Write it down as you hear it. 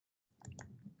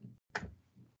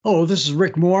Oh, this is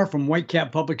Rick Moore from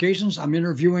Whitecap Publications. I'm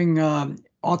interviewing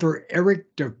author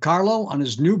Eric Del Carlo on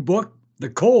his new book, The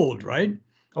Cold, right?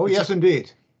 Oh, It's a, yes,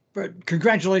 indeed. but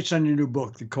congratulations on your new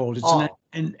book, The Cold. It's Oh,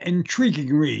 an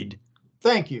intriguing read.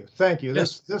 thank you, thank you.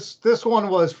 Yes. This one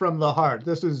was from the heart.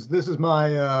 This is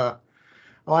my oh,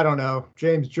 I don't know,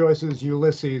 James Joyce's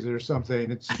Ulysses or something.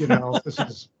 It's this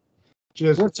is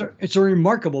just Well, it's a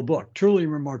remarkable book, truly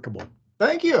remarkable.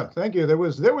 thank you, thank you. There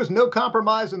was no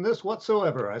compromise in this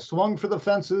whatsoever. I swung for the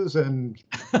fences, and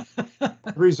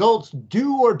results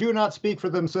do or do not speak for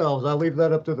themselves. I'll leave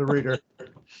that up to the reader.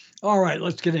 All right,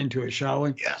 let's get into it, shall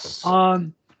we? Yes.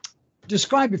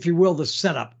 Describe, if you will, the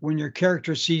setup when your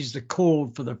character sees the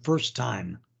cold for the first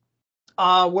time.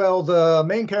 Well, the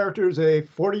main character is a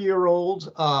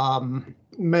 40-year-old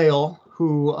male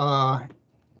who,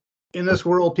 in this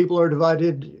world, people are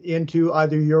divided into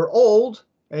either you're old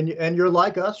and you're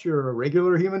like us, you're a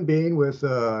regular human being with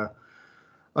a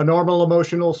normal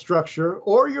emotional structure,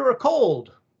 or you're a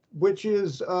cold, which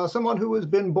is someone who has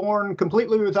been born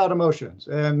completely without emotions.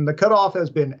 And the cutoff has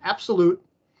been absolute.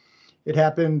 It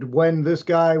happened when this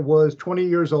guy was 20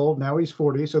 years old. Now he's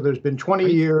 40. So there's been 20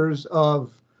 Right. years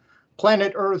of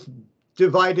planet Earth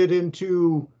divided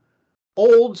into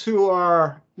olds who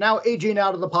are now aging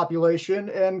out of the population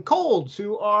and colds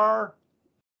who are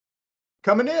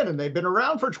coming in, and they've been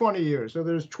around for 20 years. So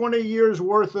there's 20 years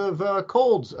worth of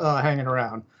colds hanging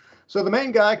around. So the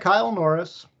main guy, Kyle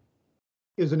Norris,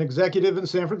 is an executive in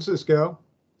San Francisco.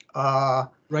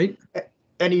 Right.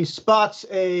 And he spots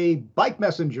a bike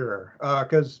messenger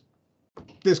because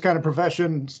this kind of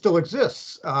profession still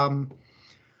exists. And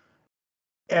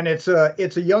it's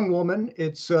a young woman.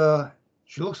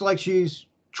 She looks like she's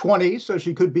 20, so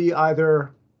she could be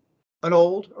either an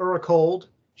old or a cold.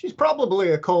 She's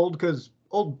probably a cold because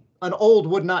an old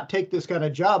would not take this kind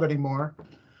of job anymore.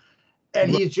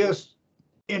 And he's just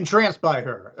entranced by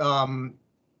her.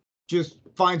 Just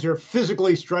finds her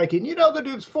physically striking. The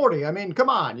dude's 40. I mean, come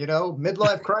on,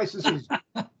 midlife crisis is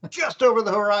just over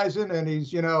the horizon, and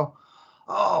he's,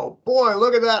 oh boy,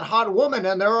 look at that hot woman.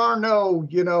 And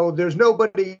there's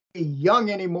nobody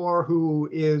young anymore who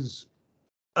is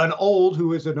an old,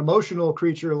 who is an emotional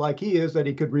creature like he is, that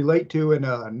he could relate to in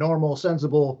a normal,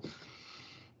 sensible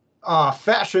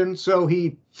fashion. So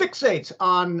he fixates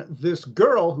on this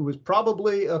girl who is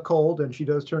probably a cold, and she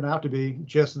does turn out to be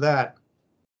just that.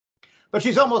 But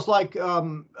she's almost like,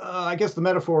 I guess the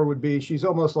metaphor would be, she's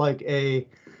almost like a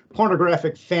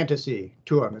pornographic fantasy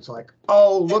to him. It's like,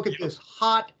 oh, look at this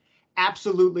hot,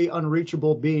 absolutely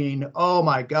unreachable being. Oh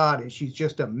my God, and she's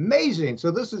just amazing.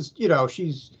 So this is,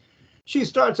 she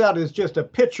starts out as just a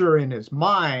picture in his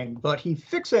mind, but he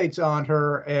fixates on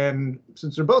her. And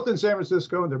since they're both in San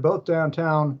Francisco and they're both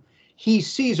downtown, he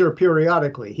sees her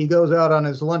periodically. He goes out on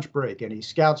his lunch break and he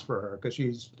scouts for her because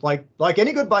she's like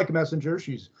any good bike messenger.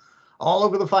 She's all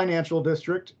over the financial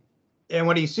district. And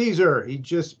when he sees her, he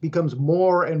just becomes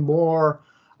more and more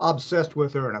obsessed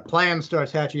with her. And a plan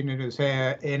starts hatching in his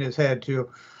head to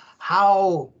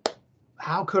how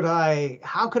could I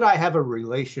have a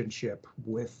relationship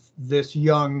with this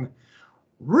young,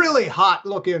 really hot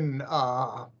looking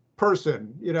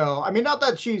person? I mean, not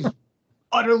that she's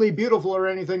utterly beautiful or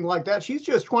anything like that. She's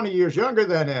just 20 years younger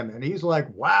than him. And he's like,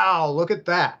 wow, look at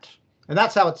that. And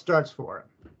that's how it starts for him.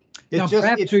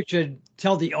 Perhaps you should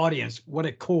tell the audience what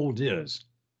a cold is.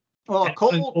 Well, a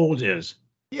cold is.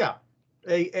 Yeah.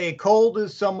 A cold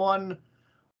is someone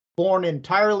born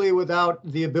entirely without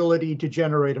the ability to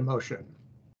generate emotion.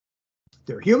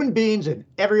 They're human beings in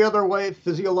every other way,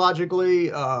 physiologically,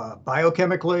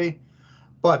 biochemically,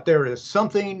 but there is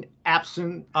something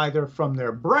absent either from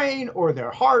their brain or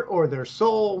their heart or their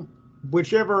soul,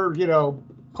 whichever,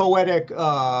 poetic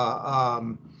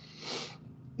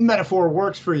metaphor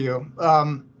works for you.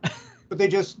 But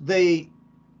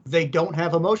they don't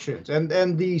have emotions.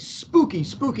 And the spooky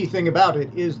thing about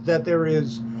it is that there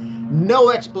is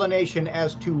no explanation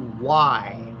as to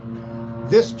why.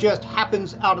 This just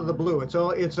happens out of the blue. It's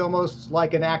almost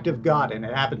like an act of God, and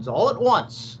it happens all at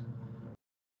once.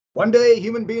 One day,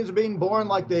 human beings are being born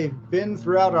like they've been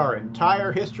throughout our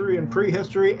entire history and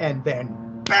prehistory, and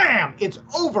then bam, it's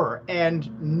over,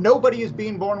 and nobody is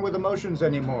being born with emotions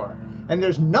anymore. And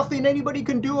there's nothing anybody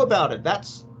can do about it.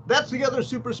 That's the other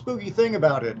super spooky thing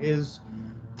about it, is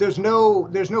there's no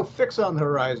fix on the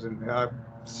horizon.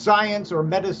 Science or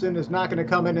medicine is not going to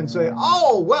come in and say,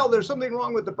 oh, well, there's something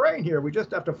wrong with the brain here. We just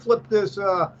have to flip this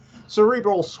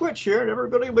cerebral switch here and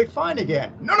everybody will be fine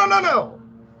again. No.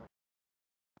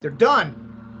 They're done.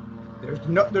 There's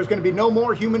going to be no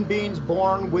more human beings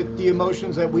born with the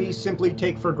emotions that we simply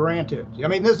take for granted. I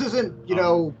mean, this isn't,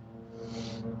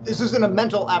 this isn't a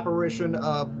mental apparition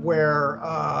of where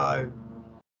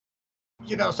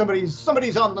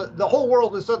somebody's on the whole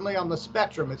world is suddenly on the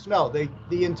spectrum. It's no,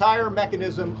 the entire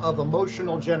mechanism of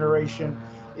emotional generation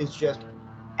is just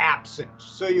absent.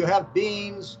 So you have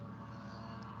beings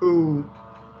who,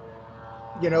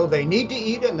 they need to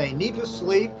eat and they need to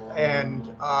sleep, and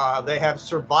they have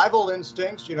survival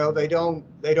instincts. They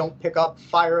don't pick up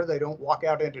fire, they don't walk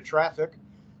out into traffic.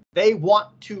 They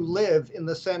want to live in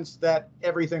the sense that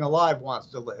everything alive wants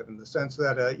to live, in the sense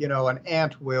that an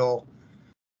ant will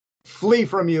flee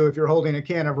from you if you're holding a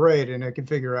can of Raid, and it can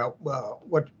figure out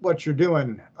what you're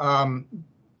doing.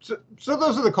 So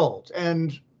those are the colds,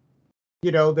 and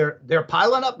they're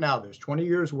piling up now. There's 20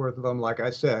 years worth of them, like I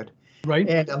said, right?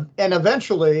 And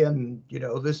eventually, and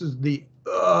this is the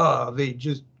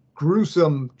just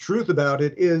gruesome truth about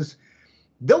it, is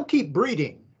they'll keep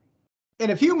breeding, and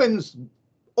if humans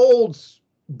olds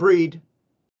breed,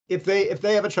 if they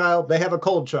have a child, they have a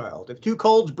cold child. If two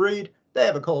colds breed, they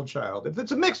have a cold child. If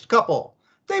it's a mixed couple,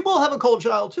 they will have a cold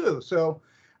child too. So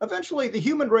eventually the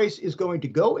human race is going to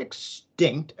go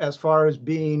extinct as far as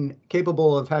being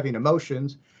capable of having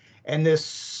emotions. And this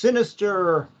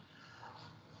sinister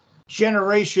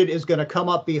generation is going to come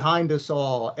up behind us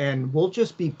all, and we'll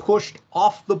just be pushed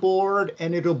off the board,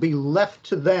 and it'll be left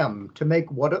to them to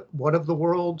make what of the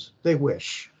worlds they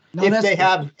wish, if they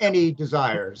have any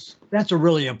desires. That's a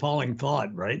really appalling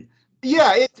thought, right?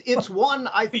 Yeah, it's one.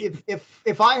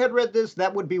 If I had read this,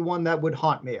 that would be one that would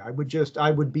haunt me. I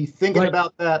would be thinking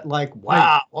about that, like,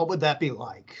 wow, what would that be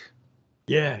like?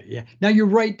 Yeah. Now you're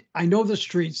right. I know the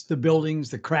streets, the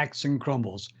buildings, the cracks and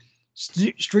crumbles.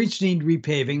 Streets need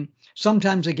repaving.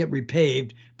 Sometimes they get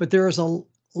repaved, but there is a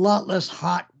lot less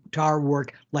hot tar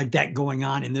work like that going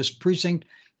on in this precinct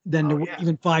than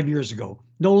even 5 years ago.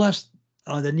 No less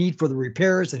the need for the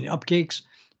repairs and the upkeeks,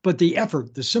 but the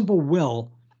effort, the simple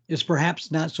will, is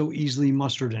perhaps not so easily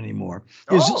mustered anymore.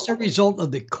 Is this a result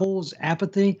of the Coles'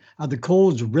 apathy? Are the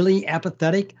Coles really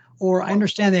apathetic? Or I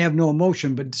understand they have no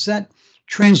emotion, but does that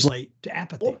translate to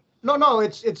apathy? Well, no,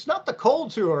 it's not the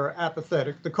Colds who are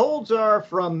apathetic. The Colds are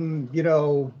from,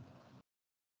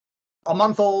 a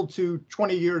month old to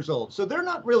 20 years old. So they're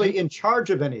not really in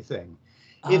charge of anything.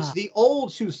 It's the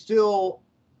olds who still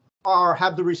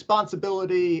have the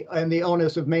responsibility and the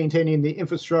onus of maintaining the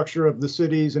infrastructure of the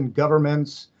cities and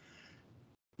governments.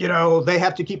 They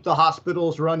have to keep the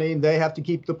hospitals running. They have to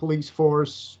keep the police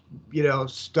force,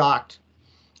 stocked.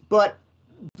 But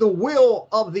the will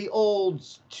of the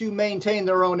olds to maintain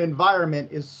their own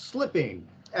environment is slipping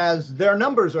as their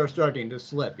numbers are starting to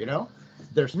slip.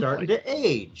 They're starting to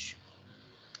age.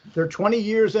 They're 20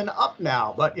 years and up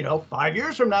now, but 5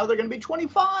 years from now, they're going to be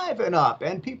 25 and up,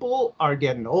 and people are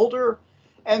getting older.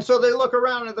 And so they look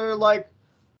around and they're like,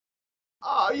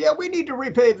 oh, yeah, we need to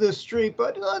repave this street,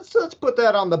 but let's put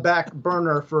that on the back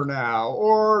burner for now.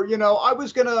 Or, I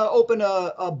was going to open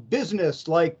a business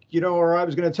or I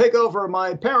was going to take over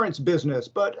my parents' business,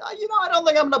 but, I don't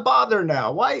think I'm going to bother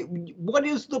now. Why? What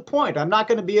is the point? I'm not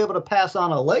going to be able to pass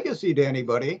on a legacy to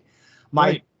anybody.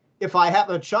 If I have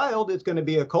a child, it's going to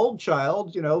be a cold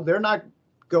child. They're not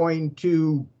going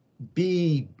to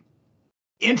be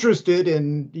interested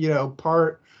in,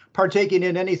 partaking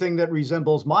in anything that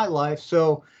resembles my life.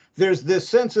 So there's this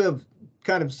sense of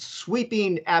kind of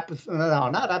sweeping apathy. No,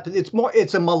 not apathy.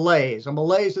 It's a malaise. A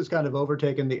malaise has kind of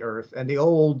overtaken the earth, and the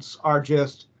olds are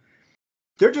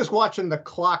they're just watching the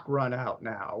clock run out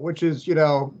now, which is,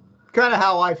 kind of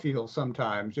how I feel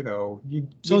sometimes,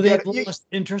 So they've lost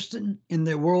interest in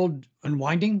the world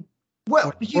unwinding?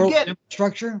 Well, you get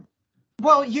infrastructure?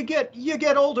 Well, you get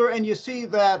older and you see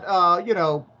that,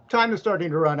 time is starting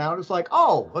to run out. It's like,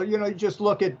 you just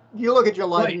look at your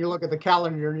life and you look at the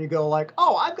calendar and you go like,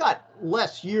 oh, I've got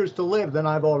less years to live than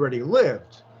I've already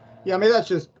lived. Yeah, I mean, that's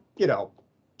just,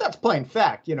 that's plain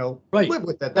fact, live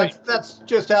with that. That's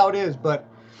just how it is. But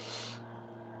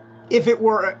if it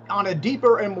were on a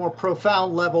deeper and more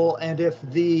profound level, and if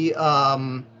the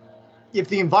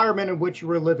environment in which you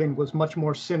were living was much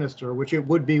more sinister, which it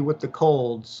would be with the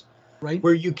colds, right,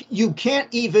 where you can't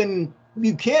even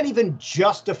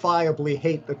justifiably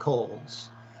hate the colds,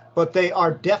 but they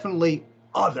are definitely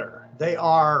other. They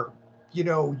are,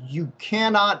 you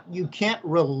can't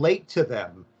relate to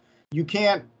them. You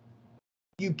can't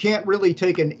really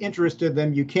take an interest in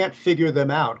them. You can't figure them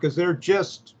out because they're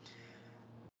just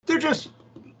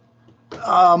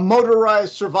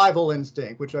motorized survival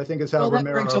instinct, which I think is how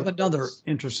Romero brings up another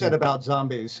interesting said about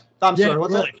zombies. I'm sorry,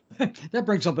 what's that? That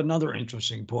brings up another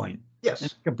interesting point. Yes. In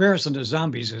comparison to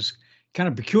zombies is kind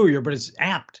of peculiar, but it's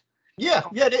apt. Yeah,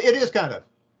 it is kind of.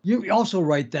 You also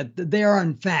write that they are,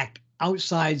 in fact,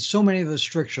 outside so many of the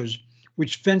strictures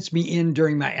which fenced me in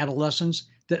during my adolescence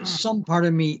that some part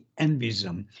of me envies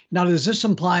them. Now, does this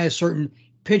imply a certain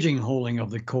pigeonholing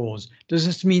of the colds? Does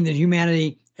this mean that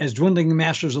humanity, as dwindling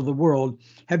masters of the world,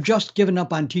 have just given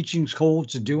up on teaching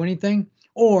colds to do anything?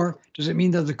 Or does it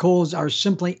mean that the colds are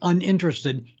simply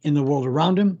uninterested in the world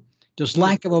around them? Does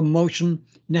lack of emotion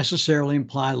necessarily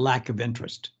imply lack of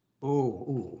interest?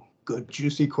 Ooh, good,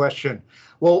 juicy question.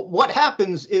 Well, what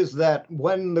happens is that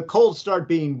when the colds start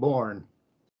being born,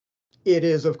 it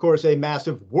is, of course, a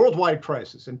massive worldwide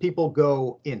crisis, and people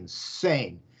go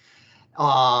insane.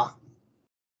 Oh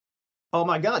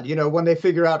my God, when they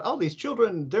figure out, oh, these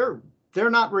children, they're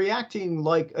not reacting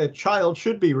like a child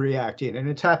should be reacting, and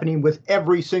it's happening with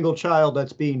every single child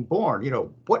that's being born.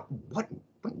 What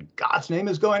in God's name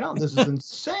is going on? This is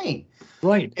insane.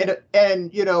 Right.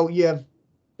 And you have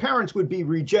parents would be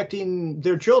rejecting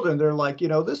their children. They're like,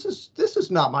 this is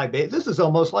not my baby. This is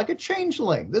almost like a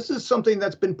changeling. This is something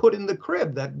that's been put in the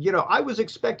crib that, I was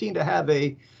expecting to have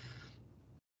a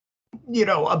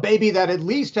baby that at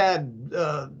least had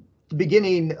the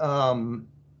beginning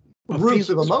roots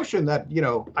of emotion that,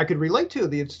 I could relate to.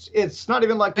 It's not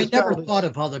even like this. I never thought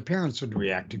of how the parents would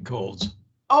react to colds.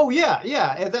 Oh yeah.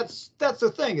 And that's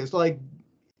the thing. It's like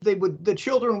the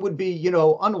children would be,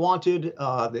 unwanted.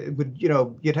 It would,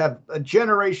 you'd have a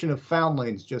generation of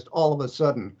foundlings just all of a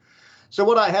sudden. So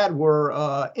what I had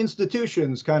were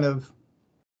institutions, kind of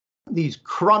these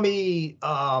crummy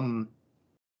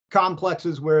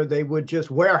complexes where they would just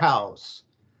warehouse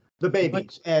the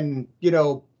babies, and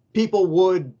people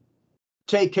would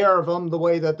take care of them the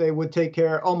way that they would take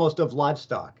care almost of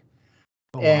livestock.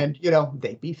 And,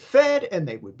 they'd be fed and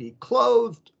they would be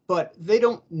clothed, but they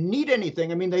don't need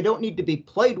anything. I mean, they don't need to be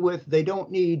played with. They don't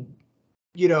need,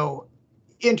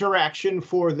 interaction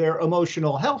for their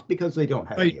emotional health because they don't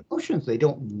have any emotions. They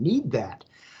don't need that.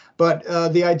 But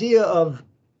the idea of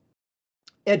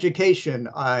education,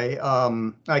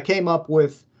 I came up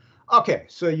with, okay,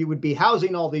 so you would be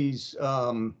housing all these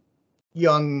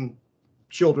young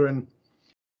children.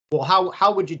 Well,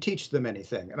 how would you teach them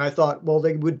anything? And I thought, well,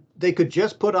 they could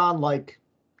just put on, like,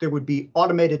 there would be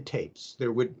automated tapes.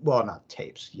 Not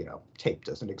tapes, tape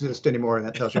doesn't exist anymore, and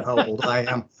that tells you how old I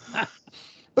am.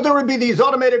 But there would be these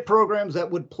automated programs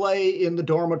that would play in the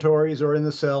dormitories or in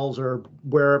the cells or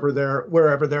wherever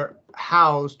they're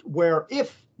housed, where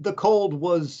if the cold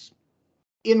was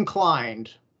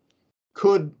inclined,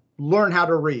 could learn how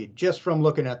to read just from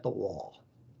looking at the wall.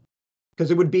 Because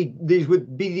these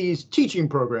would be these teaching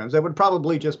programs that would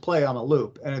probably just play on a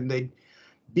loop, and they'd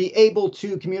be able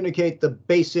to communicate the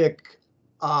basic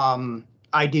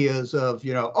ideas of,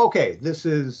 okay, this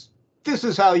is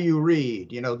how you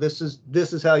read, this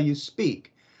is how you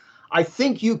speak. I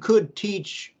think you could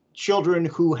teach children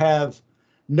who have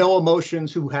no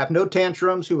emotions, who have no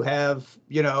tantrums, who have,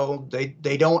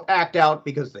 they don't act out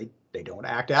because they don't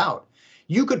act out.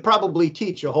 You could probably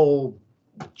teach a whole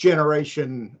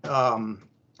generation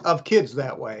of kids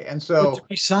that way. And so to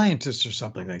be scientists or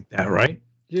something like that, right?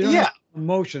 You don't have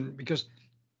emotion because,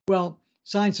 well,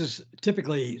 science is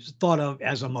typically thought of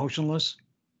as emotionless,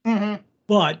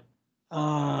 but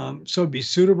so it'd be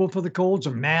suitable for the colds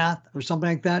or math or something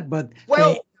like that. But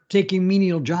they taking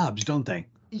menial jobs, don't they?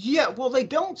 Yeah, well, they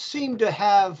don't seem to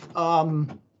have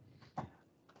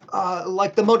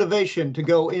like the motivation to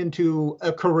go into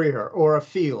a career or a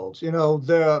field. What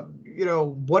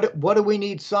do we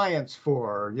need science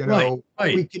for?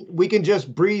 We can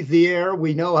just breathe the air.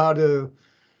 We know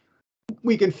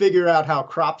we can figure out how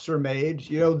crops are made.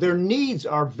 Their needs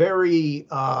are very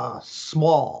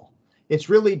small. It's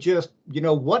really just,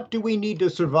 what do we need to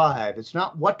survive? It's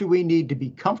not what do we need to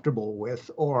be comfortable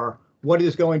with or what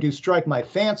is going to strike my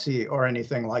fancy or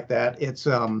anything like that. It's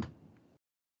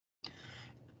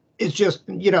just,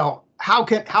 how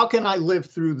can I live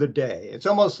through the day? It's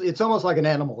almost like an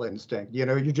animal instinct.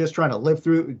 You're just trying to live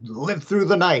through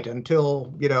the night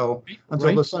until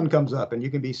the sun comes up and you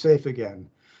can be safe again.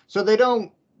 So they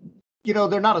don't,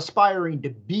 they're not aspiring to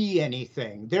be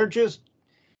anything. They're just,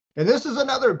 and this is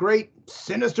another great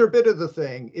sinister bit of the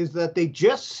thing, is that they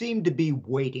just seem to be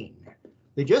waiting.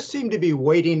 They just seem to be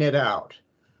waiting it out.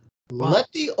 Wow.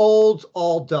 Let the olds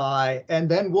all die, and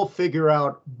then we'll figure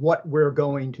out what we're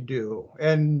going to do.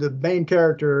 And the main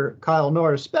character, Kyle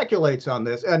Norris, speculates on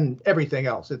this and everything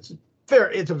else. It's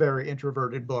a very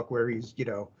introverted book where he's,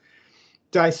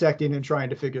 dissecting and trying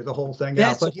to figure the whole thing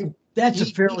out. But that's a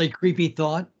fairly creepy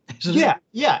thought.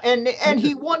 Yeah. And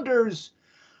he wonders,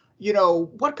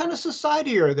 what kind of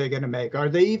society are they going to make? Are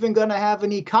they even going to have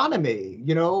an economy?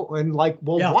 And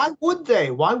why would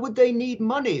they? Why would they need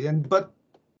money? But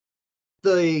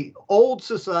the old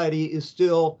society is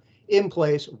still in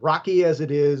place, rocky as it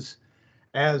is.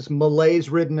 as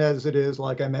malaise-ridden as it is,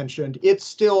 like I mentioned, it's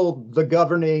still the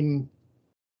governing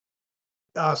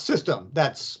system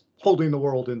that's holding the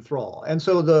world in thrall. And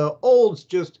so the olds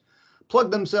just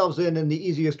plug themselves in the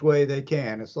easiest way they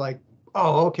can. It's like,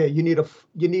 oh, okay, you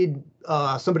need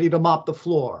somebody to mop the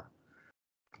floor.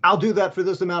 I'll do that for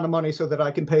this amount of money so that I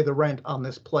can pay the rent on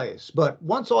this place. But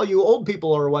once all you old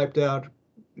people are wiped out,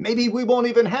 maybe we won't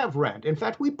even have rent. In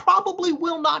fact, we probably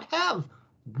will not have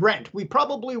rent. We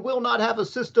probably will not have a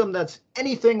system that's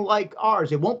anything like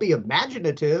ours. It won't be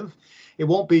imaginative. It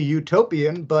won't be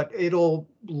utopian, but it'll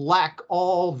lack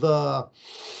all the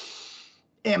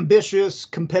ambitious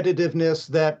competitiveness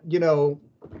that,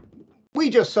 we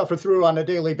just suffer through on a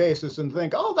daily basis and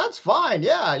think, oh, that's fine.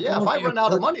 Yeah. If I run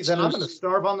out of money, then I'm going to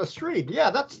starve on the street. Yeah,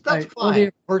 that's fine. All the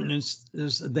appurtenance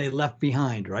is they left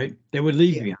behind, right? They would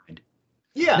leave behind.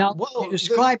 Yeah. Now, you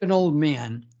describe an old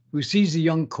man who sees the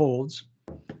young colds,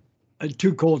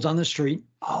 two colds on the street.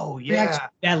 Oh, reacts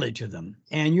badly to them.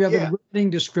 And you have a riveting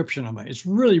description of it. It's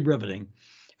really riveting.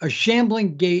 A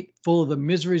shambling gait full of the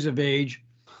miseries of age,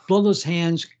 bloodless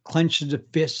hands clenched into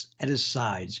fists at his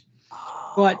sides.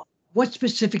 But what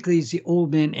specifically is the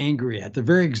old man angry at? The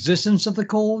very existence of the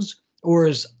colds, or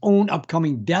his own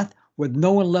upcoming death with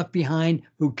no one left behind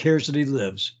who cares that he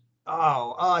lives?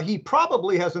 He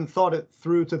probably hasn't thought it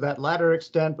through to that latter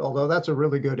extent, although that's a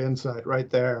really good insight right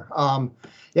there.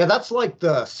 That's like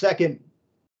the second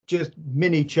just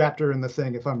mini chapter in the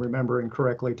thing, if I'm remembering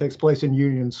correctly. It takes place in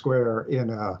Union Square in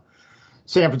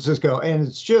San Francisco. And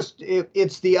it's just,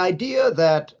 it's the idea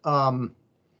that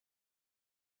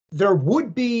there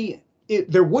would be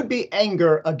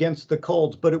anger against the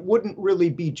colds, but it wouldn't really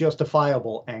be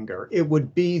justifiable anger. It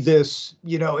would be this,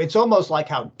 it's almost like,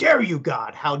 how dare you,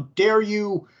 God? How dare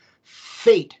you,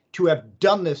 fate, to have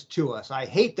done this to us? I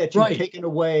hate that you've taken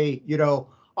away,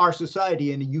 our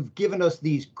society, and you've given us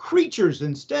these creatures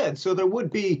instead. So there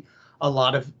would be a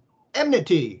lot of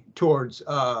enmity towards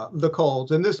the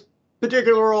colds. And this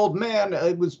particular old man,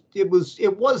 it was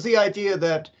the idea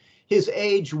that his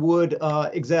age would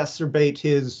exacerbate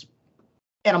his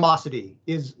animosity,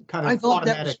 is kind of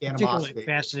automatic animosity. I thought that was particularly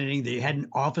fascinating. They had an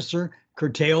officer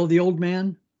curtail the old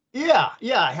man. Yeah.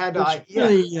 It's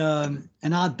really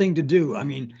an odd thing to do. I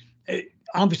mean,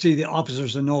 obviously the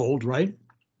officers are old, right?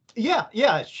 Yeah.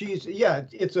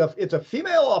 It's a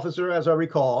female officer, as I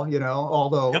recall.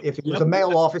 Although if it was a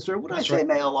male officer, would I say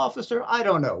male officer? I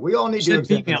don't know. We all need to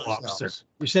examine female officer.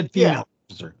 You said female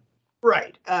officer.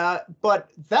 Right.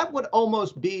 But that would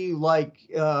almost be like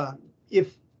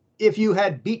if you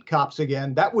had beat cops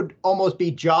again, that would almost be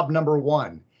job number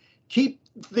one. Keep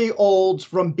the olds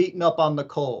from beating up on the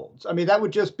colds. I mean, that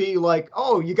would just be like,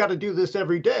 oh, you got to do this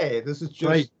every day. This is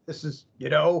just,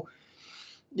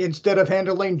 instead of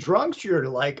handling drunks, you're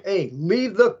like, hey,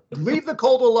 leave the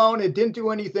cold alone. It didn't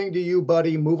do anything to you,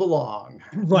 buddy. Move along.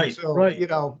 Right.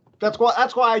 So, that's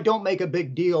why I don't make a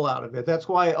big deal out of it. That's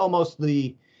why almost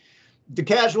the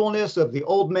casualness of the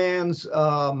old man's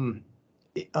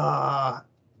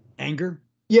anger.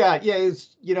 Is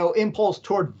impulse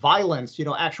toward violence,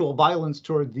 actual violence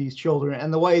toward these children,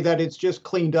 and the way that it's just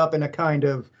cleaned up in a kind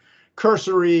of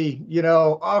cursory,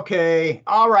 okay,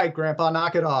 all right, Grandpa,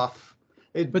 knock it off.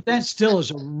 But that still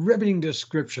is a riveting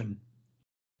description.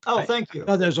 Oh, thank you.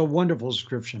 There's a wonderful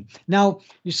description. Now,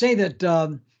 you say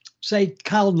that, say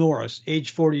Kyle Norris,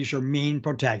 age 40, is your main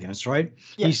protagonist, right?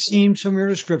 Yes. He seems, from your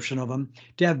description of him,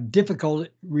 to have difficulty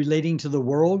relating to the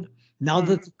world now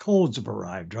that the colds have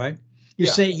arrived, right? You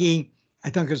say I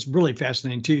think it's really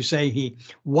fascinating too, you say he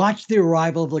watched the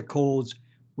arrival of the colds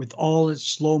with all its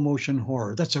slow motion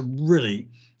horror. That's a really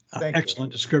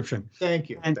excellent description. Thank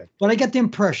you. But I get the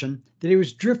impression that he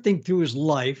was drifting through his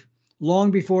life long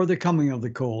before the coming of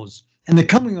the colds. And the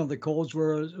coming of the colds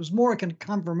was more like a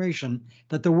confirmation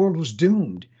that the world was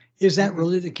doomed. Is that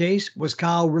really the case? Was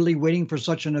Kyle really waiting for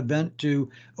such an event to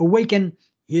awaken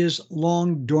his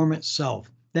long dormant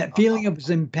self? That feeling of his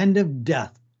impending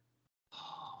death.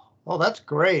 Oh, that's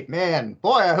great, man.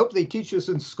 Boy, I hope they teach this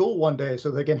in school one day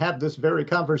so they can have this very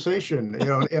conversation,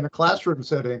 in a classroom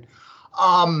setting.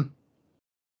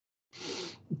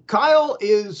 Kyle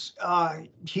is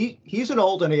he's an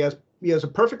old, and he has a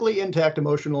perfectly intact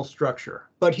emotional structure,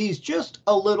 but he's just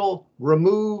a little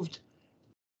removed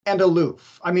and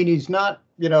aloof. I mean, he's not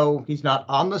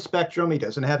on the spectrum. He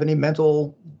doesn't have any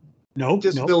mental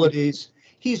disabilities.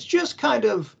 He's just kind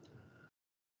of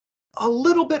a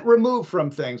little bit removed from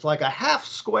things, like a half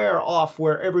square off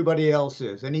where everybody else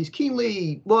is. And he's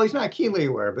not keenly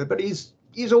aware of it, but he's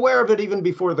aware of it even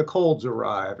before the colds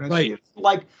arrive. And it's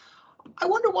like, I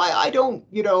wonder why I don't,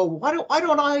 why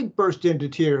don't I burst into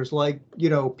tears like,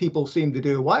 people seem to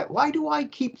do? Why do I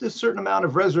keep this certain amount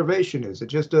of reservation? Is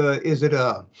it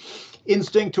a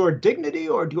instinct toward dignity,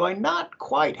 or do I not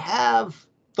quite have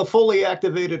the fully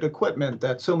activated equipment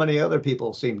that so many other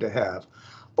people seem to have?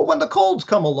 But when the colds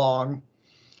come along,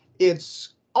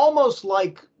 it's almost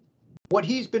like what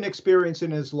he's been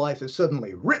experiencing in his life is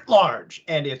suddenly writ large,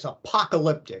 and it's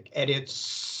apocalyptic, and it's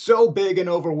so big and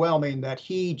overwhelming that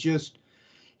he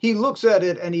looks at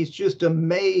it and he's just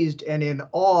amazed and in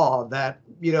awe that,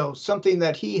 something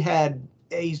that he had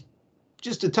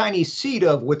just a tiny seed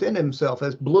of within himself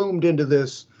has bloomed into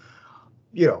this,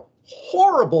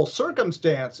 horrible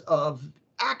circumstance of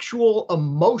actual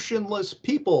emotionless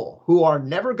people who are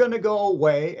never going to go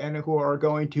away and who are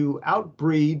going to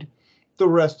outbreed the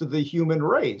rest of the human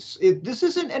race. This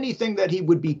isn't anything that he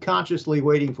would be consciously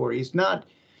waiting for. He's not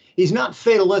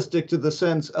fatalistic to the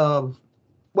sense of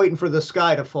waiting for the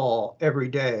sky to fall every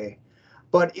day,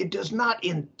 but it does not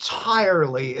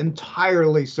entirely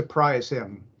surprise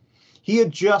him. He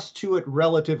adjusts to it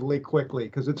relatively quickly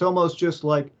because it's almost just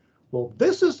like, well,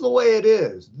 this is the way it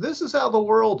is. This is how the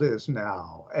world is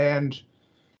now. And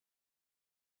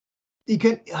he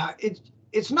can,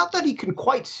 it's not that he can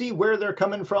quite see where they're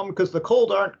coming from, because the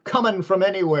cold aren't coming from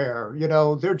anywhere.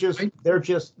 They're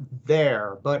just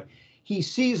there. But he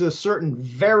sees a certain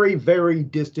very, very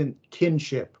distant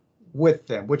kinship with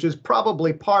them, which is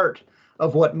probably part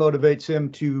of what motivates him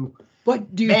to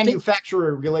manufacture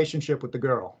a relationship with the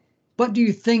girl. But do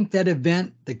you think that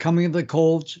event, the coming of the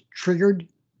colds, triggered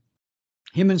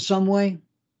him in some way?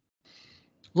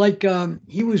 Like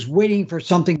he was waiting for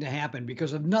something to happen,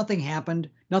 because if nothing happened,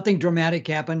 nothing dramatic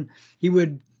happened, he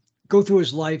would go through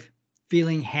his life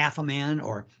feeling half a man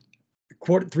or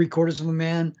three quarters of a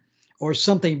man or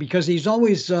something, because he's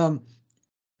always,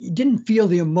 he didn't feel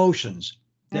the emotions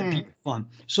that people fun.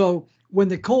 So when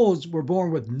the Coles were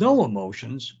born with no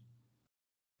emotions,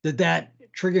 did that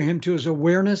trigger him to his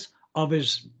awareness of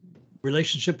his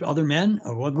relationship to other men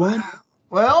or women?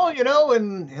 Well,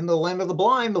 in the land of the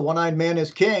blind, the one-eyed man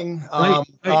is king. Right.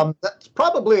 That's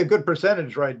probably a good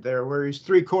percentage right there, where he's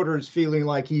three-quarters feeling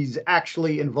like he's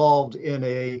actually involved in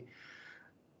a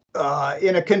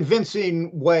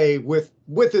convincing way with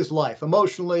his life,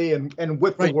 emotionally and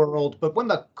with the world. But when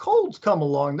the colds come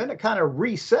along, then it kind of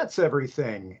resets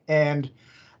everything. And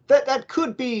that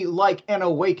could be like an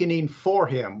awakening for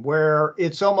him, where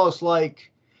it's almost like,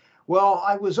 well,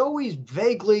 I was always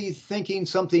vaguely thinking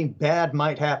something bad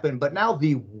might happen, but now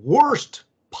the worst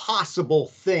possible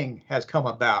thing has come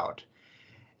about.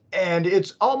 And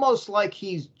it's almost like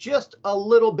he's just a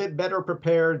little bit better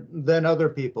prepared than other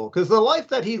people. Because the life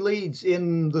that he leads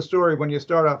in the story when you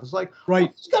start off is like, right.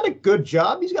 Well, he's got a good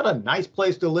job. He's got a nice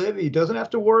place to live. He doesn't have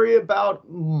to worry about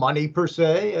money per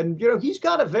se. And, he's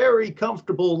got a very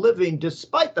comfortable living,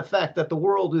 despite the fact that the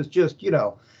world is just,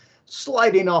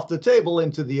 sliding off the table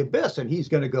into the abyss, and he's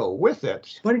going to go with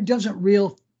it. But he doesn't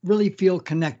really feel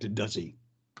connected, does he?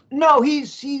 No,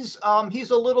 he's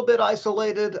a little bit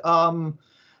isolated.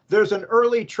 There's an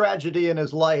early tragedy in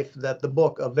his life that the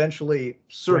book eventually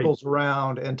circles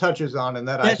around and touches on, and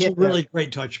that's a really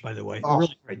great touch, by the way. A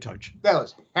really great touch. That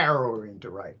was harrowing to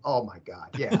write. Oh my God,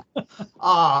 yeah.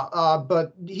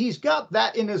 But he's got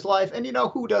that in his life, and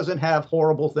who doesn't have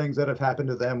horrible things that have happened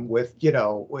to them with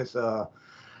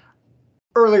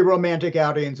early romantic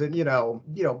outings and,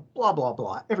 blah, blah,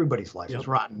 blah. Everybody's life is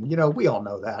rotten. We all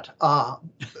know that.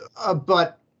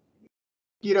 But,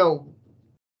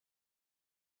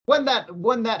 when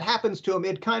that happens to him,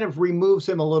 it kind of removes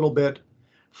him a little bit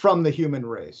from the human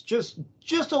race. Just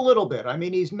a little bit. I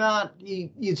mean, he's not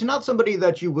somebody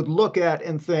that you would look at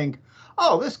and think,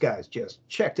 oh, this guy's just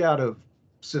checked out of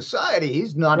society.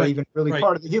 He's not even really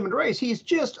part of the human race. He's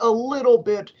just a little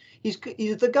bit. He's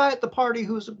the guy at the party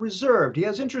who's reserved. He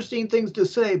has interesting things to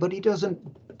say, but he doesn't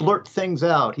blurt things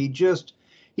out. He's just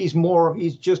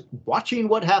watching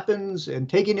what happens and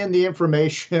taking in the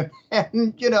information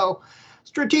and,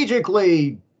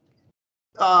 strategically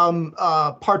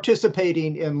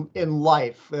participating in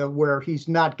life where he's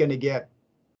not going to get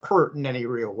hurt in any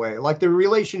real way. Like the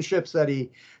relationships that he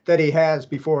has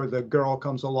before the girl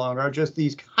comes along are just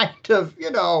these kind of,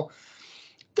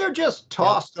 they're just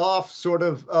tossed off sort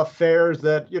of affairs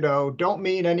that, don't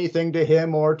mean anything to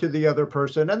him or to the other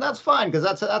person. And that's fine,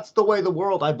 because that's the way the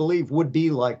world, I believe, would be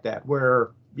like that,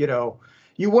 where,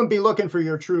 you wouldn't be looking for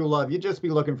your true love. You'd just be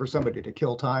looking for somebody to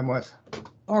kill time with.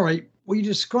 All right. Well, you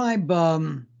describe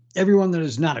everyone that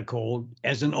is not a cold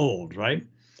as an old, right?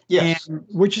 Yes. And,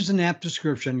 which is an apt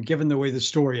description given the way the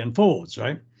story unfolds,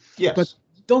 right? Yes. But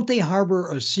don't they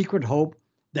harbor a secret hope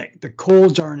that the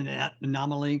colds are an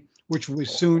anomaly, which was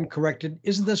soon corrected.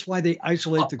 Isn't this why they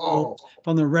isolate the Oh, Colds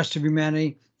from the rest of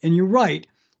humanity? And you're right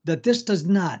that this does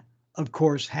not, of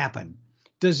course, happen.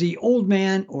 Does the old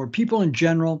man or people in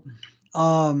general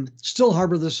still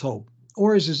harbor this hope?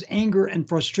 Or is his anger and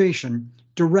frustration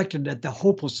directed at the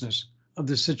hopelessness of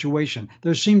the situation?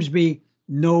 There seems to be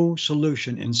no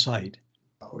solution in sight.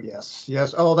 oh yes,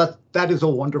 yes. Oh, that is a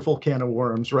wonderful can of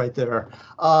worms right there.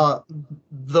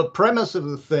 The premise of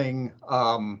the thing,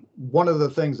 one of the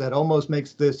things that almost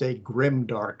makes this a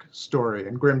grimdark story,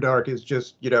 and grimdark is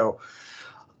just,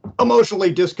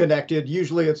 emotionally disconnected.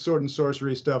 Usually it's sword and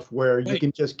sorcery stuff where you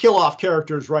can just kill off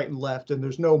characters right and left, and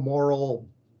there's no moral,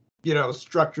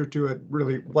 structure to it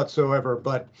really whatsoever.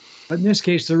 But in this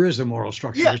case, there is a moral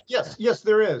structure. yeah, yes,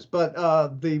 there is. But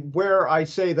the where I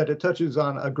say that it touches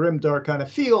on a grimdark kind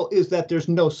of feel is that there's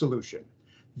no solution.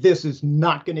 This is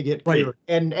not going to get clear,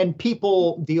 and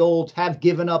people, the old, have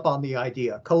given up on the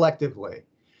idea collectively,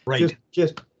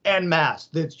 just en masse.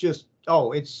 It's just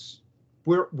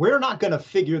we're not going to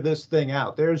figure this thing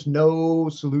out. There's no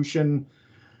solution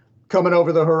coming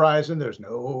over the horizon. There's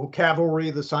no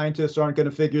cavalry. The scientists aren't going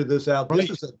to figure this out.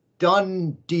 This is a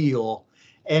done deal,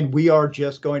 and we are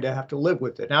just going to have to live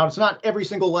with it. Now, it's not every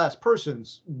single last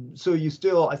person's. So you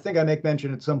still, I think I make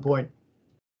mention at some point,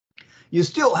 you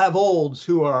still have olds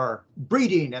who are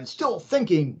breeding and still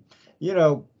thinking,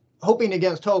 hoping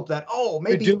against hope that,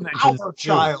 maybe our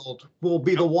child will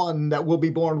be the one that will be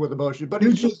born with emotion. But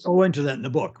you just go into that in the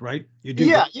book, right? You do.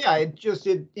 Yeah. It just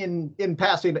in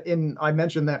passing, I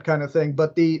mentioned that kind of thing.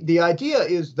 But the idea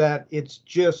is that it's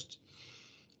just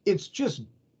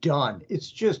done. It's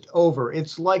just over.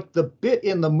 It's like the bit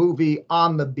in the movie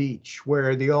On the Beach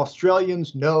where the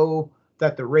Australians know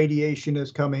that the radiation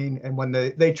is coming, and when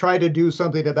they try to do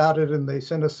something about it, and they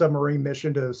send a submarine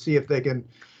mission to see if they can,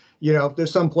 if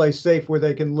there's someplace safe where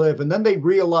they can live. And then they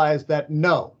realize that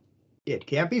no, it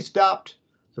can't be stopped.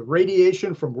 The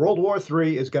radiation from World War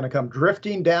III is going to come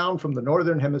drifting down from the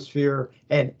Northern Hemisphere,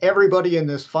 and everybody in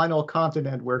this final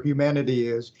continent where humanity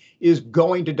is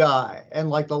going to die. And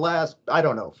like the last,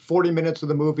 40 minutes of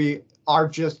the movie are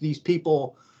just these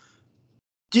people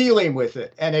dealing with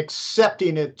it and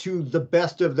accepting it to the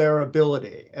best of their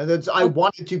ability. And I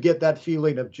wanted to get that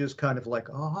feeling of just kind of like,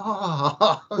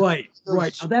 Right.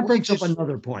 Now that brings up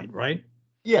another point, right?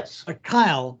 Yes.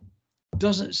 Kyle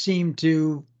doesn't seem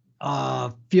to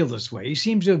feel this way. He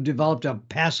seems to have developed a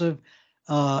passive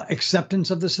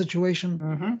acceptance of the situation.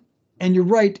 Mm-hmm. And you're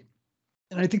right.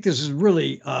 And I think this is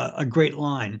really a great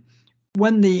line.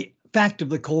 When the fact of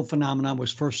the cold phenomenon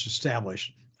was first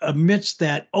established, amidst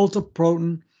that ultra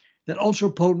potent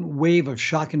wave of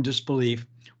shock and disbelief,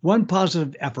 one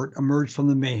positive effort emerged from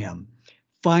the mayhem: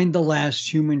 find the last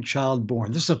human child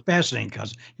born. This is a fascinating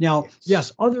concept. Now,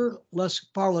 yes, other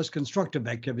far less constructive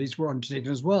activities were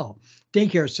undertaken as well.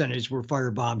 Daycare centers were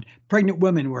firebombed. Pregnant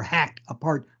women were hacked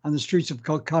apart on the streets of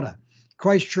Calcutta,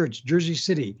 Christchurch, Jersey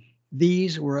City.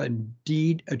 These were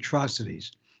indeed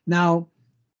atrocities. Now,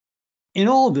 in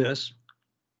all this,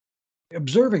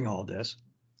 observing all this,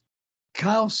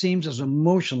 Kyle seems as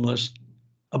emotionless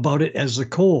about it as the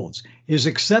Colds. His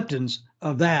acceptance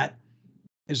of that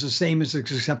is the same as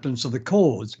his acceptance of the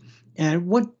Colds. And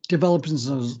what developments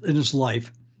in his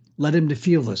life led him to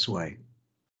feel this way?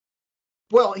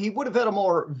 Well, he would have had a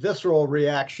more visceral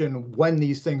reaction when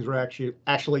these things were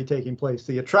actually taking place.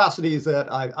 The atrocities that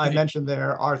I mentioned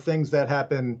there are things that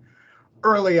happen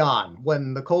early on,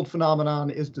 when the cold phenomenon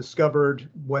is discovered,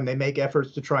 when they make efforts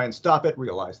to try and stop it,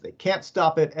 realize they can't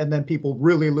stop it, and then people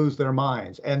really lose their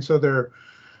minds. And so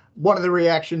one of the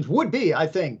reactions would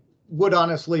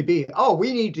honestly be,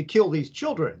 we need to kill these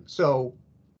children. So,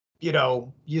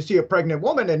 you see a pregnant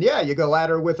woman and you go at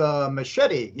her with a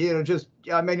machete,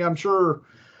 I'm sure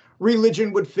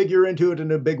religion would figure into it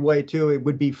in a big way too. It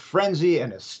would be frenzy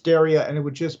and hysteria, and it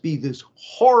would just be this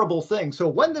horrible thing. So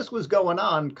when this was going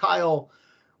on, Kyle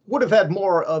would have had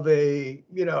more of a,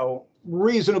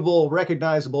 reasonable,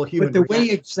 recognizable human. But the way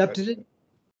he accepted it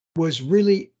was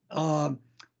really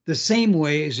the same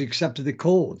way as he accepted the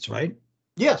colds, right?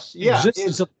 Yes, yeah. The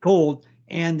existence of the cold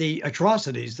and the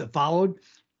atrocities that followed,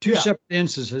 two separate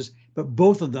instances, but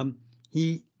both of them,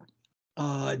 he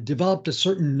developed a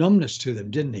certain numbness to them,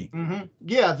 didn't he? Mm-hmm.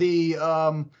 Yeah,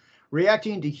 the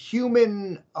reacting to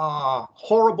human,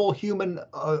 horrible human,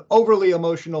 overly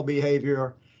emotional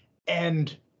behavior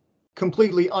and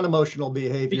completely unemotional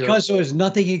behavior. Because there was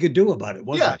nothing he could do about it,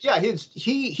 was there? Yeah,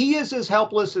 he is as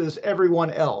helpless as everyone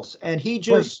else. And he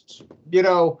just,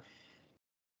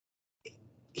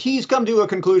 he's come to a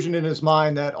conclusion in his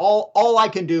mind that all I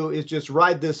can do is just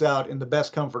ride this out in the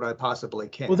best comfort I possibly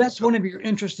can. Well, that's one of your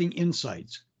interesting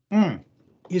insights.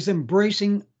 his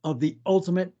embracing of the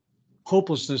ultimate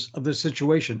hopelessness of the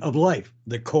situation of life,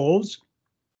 the colds,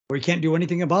 where he can't do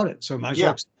anything about it, so he might as well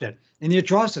Yeah. accept it. And the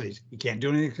atrocities, he can't do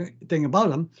anything about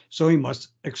them, so he must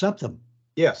accept them.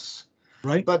 Yes.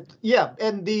 Right? But yeah,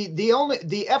 and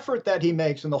the effort that he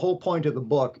makes, and the whole point of the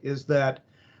book is that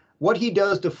what he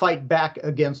does to fight back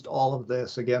against all of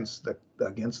this, against the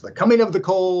coming of the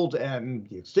cold and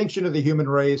the extinction of the human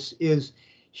race, is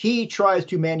he tries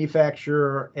to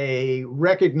manufacture a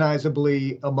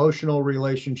recognizably emotional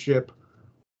relationship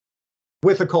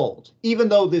with a cold. Even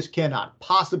though this cannot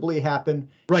possibly happen,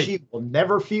 right. She will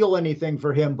never feel anything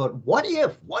for him. But what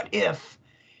if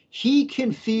he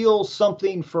can feel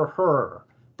something for her?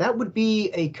 That would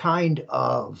be a kind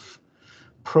of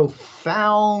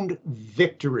profound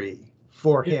victory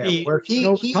for him, where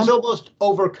he's almost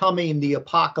overcoming the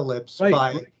apocalypse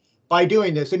by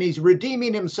doing this, and he's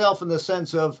redeeming himself in the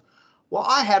sense of, well,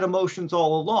 I had emotions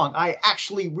all along. I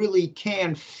actually really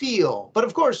can feel. But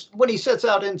of course, when he sets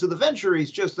out into the venture,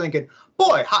 he's just thinking,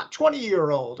 boy, hot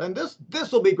 20-year-old, and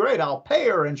this will be great. I'll pay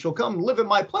her and she'll come live in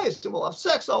my place and we'll have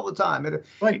sex all the time.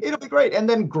 It'll be great. And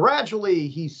then gradually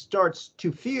he starts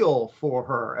to feel for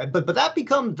her. But that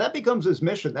becomes his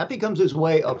mission. That becomes his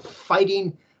way of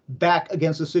fighting back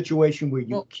against a situation where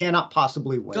you cannot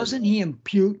possibly win. Doesn't he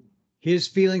impute his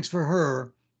feelings for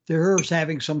her to her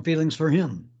having some feelings for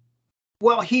him?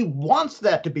 Well, he wants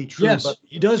that to be true. Yes, but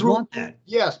he does want that.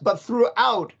 Yes, but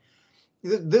throughout,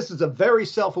 this is a very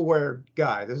self-aware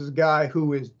guy. This is a guy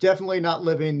who is definitely not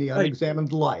living the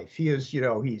unexamined life. He is,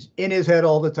 he's in his head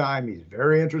all the time. He's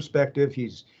very introspective.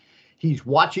 He's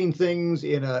watching things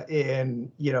in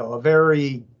a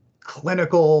very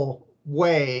clinical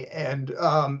way, and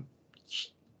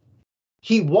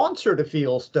he wants her to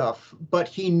feel stuff, but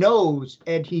he knows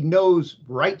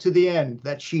right to the end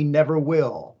that she never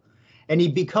will. And he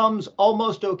becomes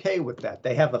almost okay with that.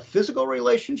 They have a physical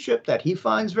relationship that he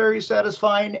finds very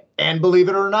satisfying. And believe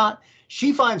it or not,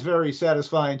 she finds very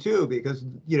satisfying too, because,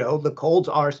 the colds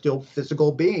are still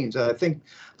physical beings. I think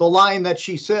the line that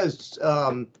she says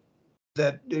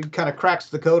that it kind of cracks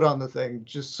the code on the thing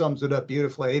just sums it up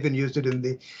beautifully. I even used it in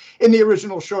the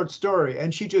original short story.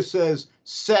 And she just says,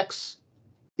 sex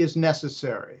is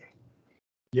necessary.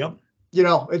 Yep.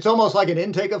 It's almost like an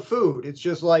intake of food. It's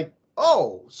just like,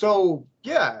 oh, so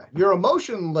yeah, you're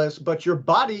emotionless, but your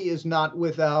body is not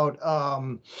without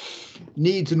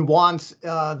needs and wants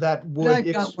that would.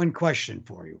 I've got one question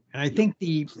for you, and I think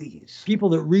the people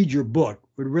that read your book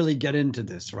would really get into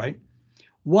this, right?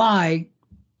 Why,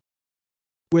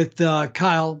 with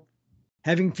Kyle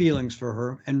having feelings for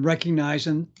her and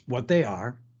recognizing what they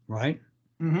are, right?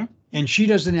 Mm-hmm. And she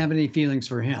doesn't have any feelings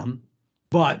for him,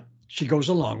 but she goes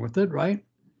along with it, right?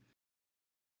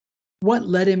 What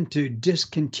led him to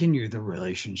discontinue the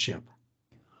relationship?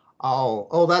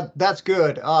 Oh, that's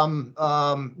good.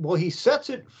 Well, he sets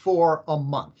it for a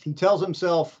month. He tells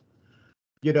himself,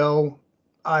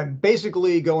 I'm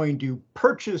basically going to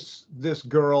purchase this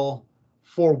girl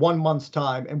for 1 month's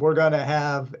time, and we're going to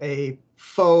have a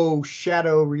faux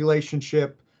shadow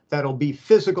relationship that'll be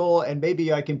physical, and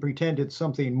maybe I can pretend it's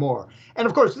something more. And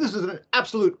of course, this is an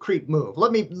absolute creep move.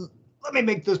 Let me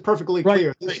make this perfectly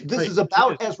clear. This is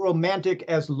about as romantic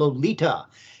as Lolita.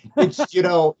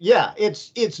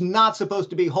 It's, it's not supposed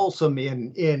to be wholesome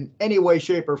in any way,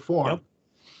 shape, or form. Yep.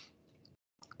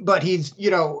 But he's,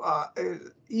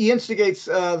 he instigates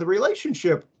the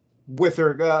relationship with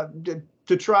her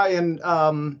to try and,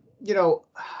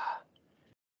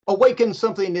 awaken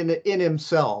something in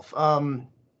himself.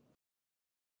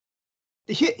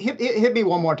 Hit me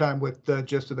one more time with the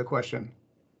gist of the question.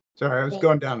 Sorry, I was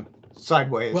going down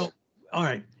sideways. Well, all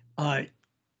right.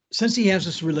 Since he has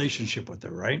this relationship with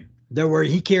her, right? There where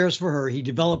he cares for her, he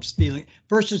develops feeling.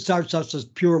 First, it starts out as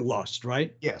pure lust,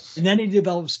 right? Yes. And then he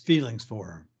develops feelings for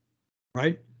her,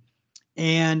 right?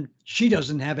 And she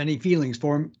doesn't have any feelings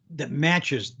for him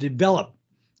that develop.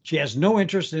 She has no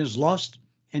interest in his lust,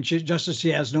 and she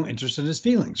has no interest in his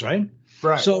feelings, right?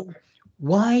 Right. So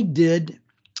why did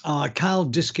Kyle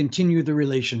discontinue the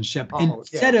relationship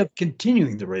instead of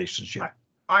continuing the relationship?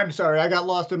 I'm sorry, I got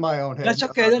lost in my own head. That's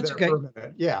okay. That's okay. For a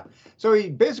minute. Yeah. So he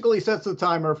basically sets the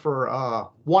timer for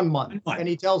 1 month, and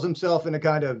he tells himself in a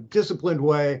kind of disciplined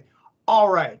way, all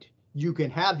right, you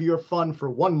can have your fun for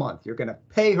 1 month. You're going to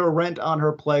pay her rent on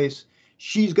her place.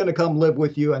 She's going to come live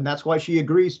with you, and that's why she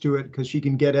agrees to it, because she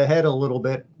can get ahead a little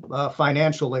bit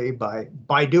financially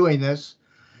by doing this.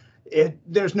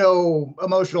 There's no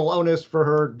emotional onus for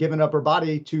her giving up her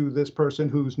body to this person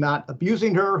who's not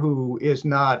abusing her, who is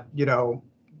not,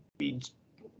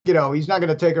 he's not going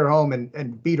to take her home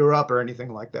and beat her up or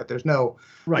anything like that. There's no,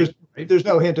 Right. there's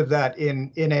no hint of that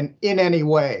in any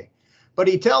way. But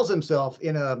he tells himself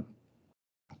in a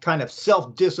kind of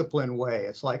self-discipline way.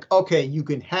 It's like, okay, you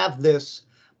can have this,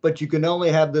 but you can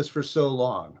only have this for so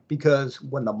long, because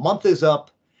when the month is up,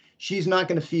 she's not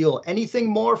going to feel anything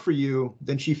more for you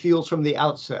than she feels from the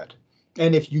outset.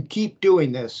 And if you keep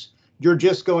doing this, you're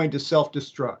just going to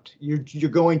self-destruct.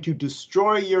 You're going to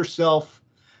destroy yourself,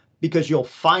 because you'll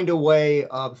find a way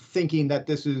of thinking that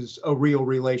this is a real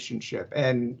relationship,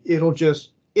 and it'll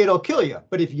kill you.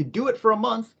 But if you do it for a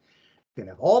month, you can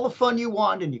have all the fun you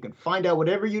want, and you can find out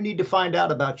whatever you need to find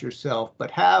out about yourself, but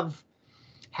have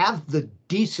the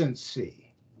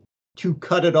decency to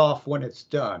cut it off when it's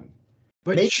done.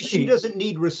 But maybe she doesn't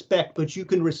need respect, but you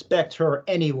can respect her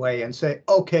anyway and say,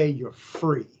 okay, you're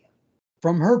free.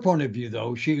 From her point of view,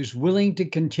 though, she was willing to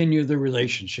continue the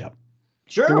relationship.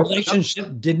 Sure. The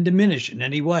relationship didn't diminish in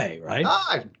any way, right?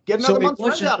 Get another month's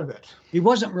rent out of it. He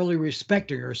wasn't really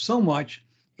respecting her so much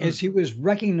as he was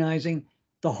recognizing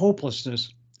the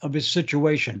hopelessness of his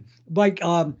situation, like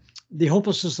the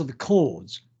hopelessness of the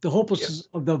colds, the hopelessness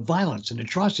of the violence and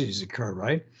atrocities occurred,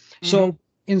 right? So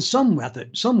in some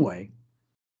way,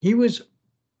 he was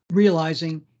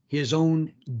realizing his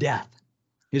own death,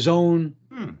 his own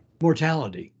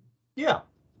mortality. Yeah.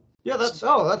 That's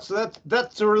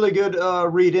a really good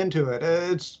read into it.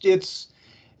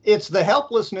 It's the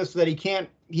helplessness that he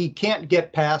can't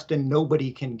get past, and nobody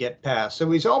can get past.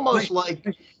 So he's almost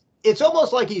it's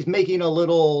almost like he's making a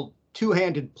little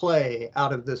two-handed play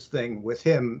out of this thing with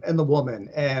him and the woman,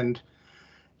 and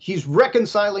he's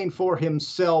reconciling for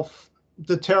himself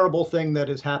the terrible thing that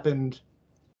has happened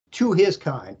to his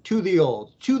kind, to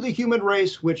the human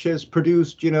race, which has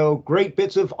produced, great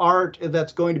bits of art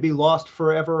that's going to be lost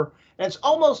forever. And it's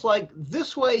almost like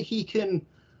this way he can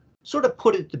sort of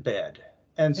put it to bed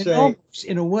and say, almost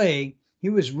in a way, he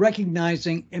was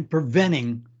recognizing and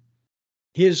preventing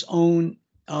his own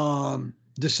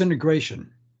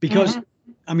disintegration. Because,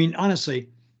 I mean, honestly,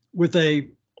 with a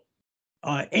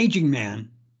aging man,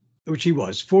 which he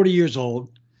was, 40 years old,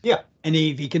 and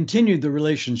if he continued the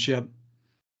relationship,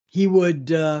 he would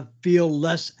feel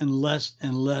less and less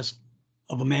and less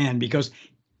of a man, because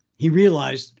he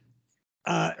realized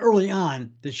early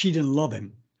on that she didn't love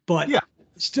him. But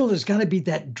still, there's got to be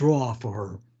that draw for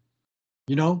her,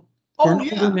 For an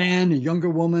older man, a younger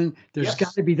woman, there's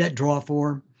got to be that draw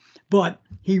for her. But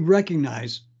he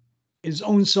recognized his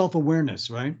own self-awareness,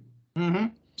 right?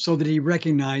 So that he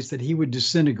recognized that he would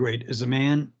disintegrate as a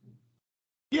man.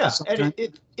 Yeah, and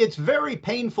it's very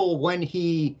painful when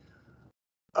he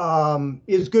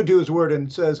is good to his word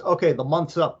and says, okay, the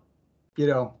month's up,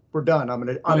 we're done. I'm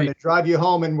gonna drive you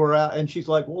home, and we're out. And she's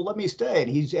like, well, let me stay.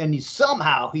 And he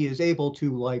somehow is able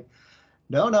to, like,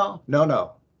 no,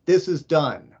 this is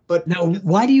done. But now,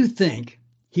 why do you think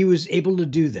he was able to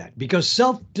do that? Because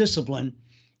self-discipline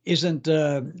isn't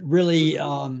really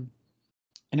an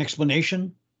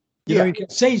explanation. You can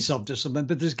say self-discipline,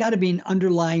 but there's got to be an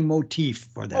underlying motif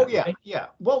for that. Yeah.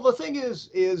 Well, the thing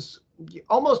is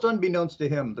almost unbeknownst to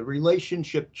him, the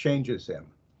relationship changes him.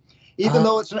 Even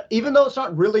though it's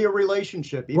not really a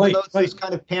relationship, even though it's this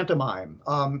kind of pantomime,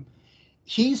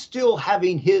 he's still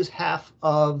having his half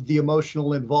of the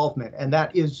emotional involvement, and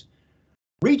that is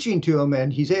reaching to him,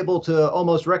 and he's able to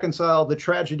almost reconcile the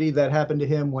tragedy that happened to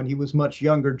him when he was much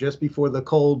younger, just before the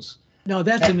colds. No,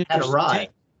 that's an interesting take.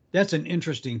 That's an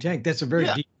interesting take. That's a very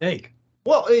deep take.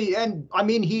 Well, and I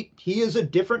mean, he is a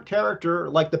different character.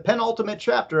 Like the penultimate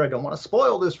chapter, I don't want to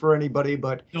spoil this for anybody,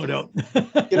 but no.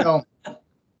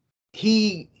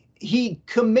 He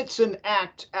commits an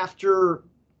act after,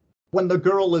 when the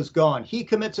girl is gone. He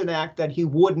commits an act that he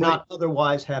would not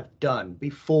otherwise have done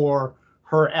before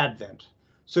her advent.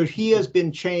 So he has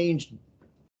been changed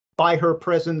by her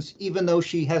presence, even though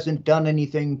she hasn't done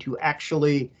anything to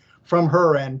actually, from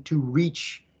her end, to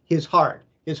reach his heart.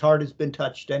 His heart has been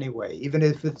touched anyway, even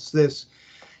if it's this,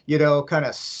 kind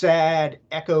of sad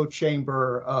echo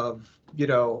chamber of,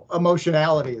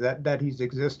 emotionality that he's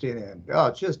existing in. Oh,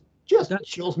 it just that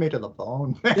chills me to the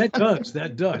bone.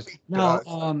 That does.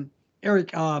 Now,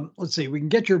 Eric, let's see. We can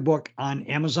get your book on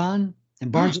Amazon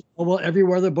and Barnes & Noble,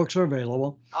 everywhere the books are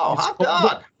available. Oh, hot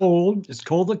dog! It's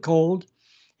called The Cold,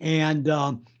 and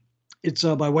it's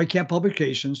by Whitecap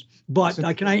Publications. But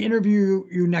can I interview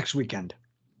you next weekend?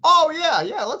 Oh,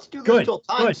 yeah. Let's do this till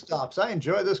time stops. I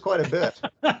enjoy this quite a bit.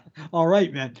 All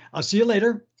right, man. I'll see you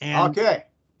later. And okay.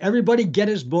 Everybody get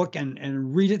his book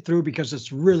and read it through, because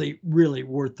it's really, really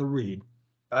worth the read.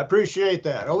 I appreciate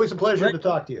that. Always a pleasure to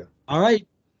talk to you. All right.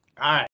 All right.